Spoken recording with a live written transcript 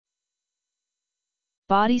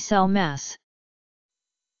Body cell mass.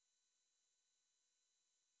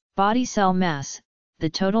 Body cell mass, the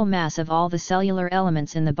total mass of all the cellular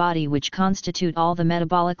elements in the body which constitute all the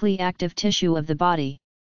metabolically active tissue of the body.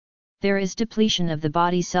 There is depletion of the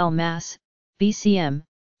body cell mass, BCM,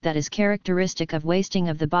 that is characteristic of wasting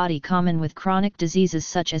of the body common with chronic diseases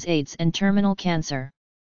such as AIDS and terminal cancer.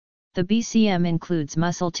 The BCM includes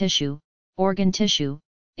muscle tissue, organ tissue,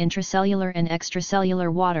 intracellular and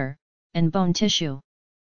extracellular water, and bone tissue.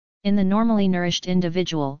 In the normally nourished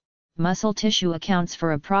individual, muscle tissue accounts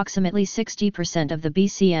for approximately 60% of the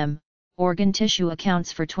BCM, organ tissue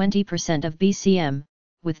accounts for 20% of BCM,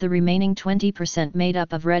 with the remaining 20% made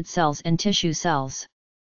up of red cells and tissue cells.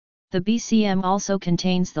 The BCM also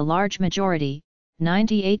contains the large majority,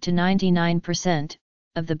 98 to 99%,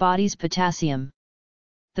 of the body's potassium.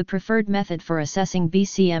 The preferred method for assessing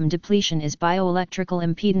BCM depletion is bioelectrical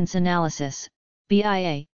impedance analysis,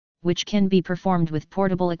 BIA, which can be performed with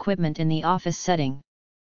portable equipment in the office setting.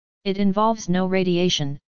 It involves no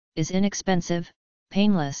radiation, is inexpensive,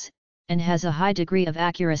 painless, and has a high degree of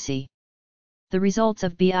accuracy. The results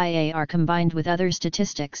of BIA are combined with other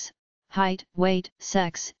statistics, height, weight,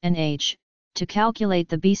 sex, and age, to calculate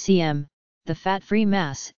the BCM, the fat-free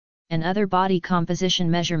mass, and other body composition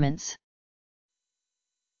measurements.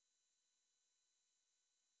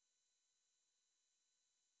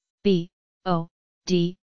 B, O,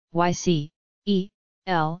 D, Y, C, E,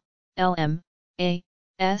 L, L, M, A,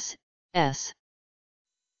 S, S.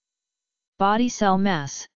 Body cell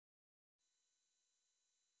mass.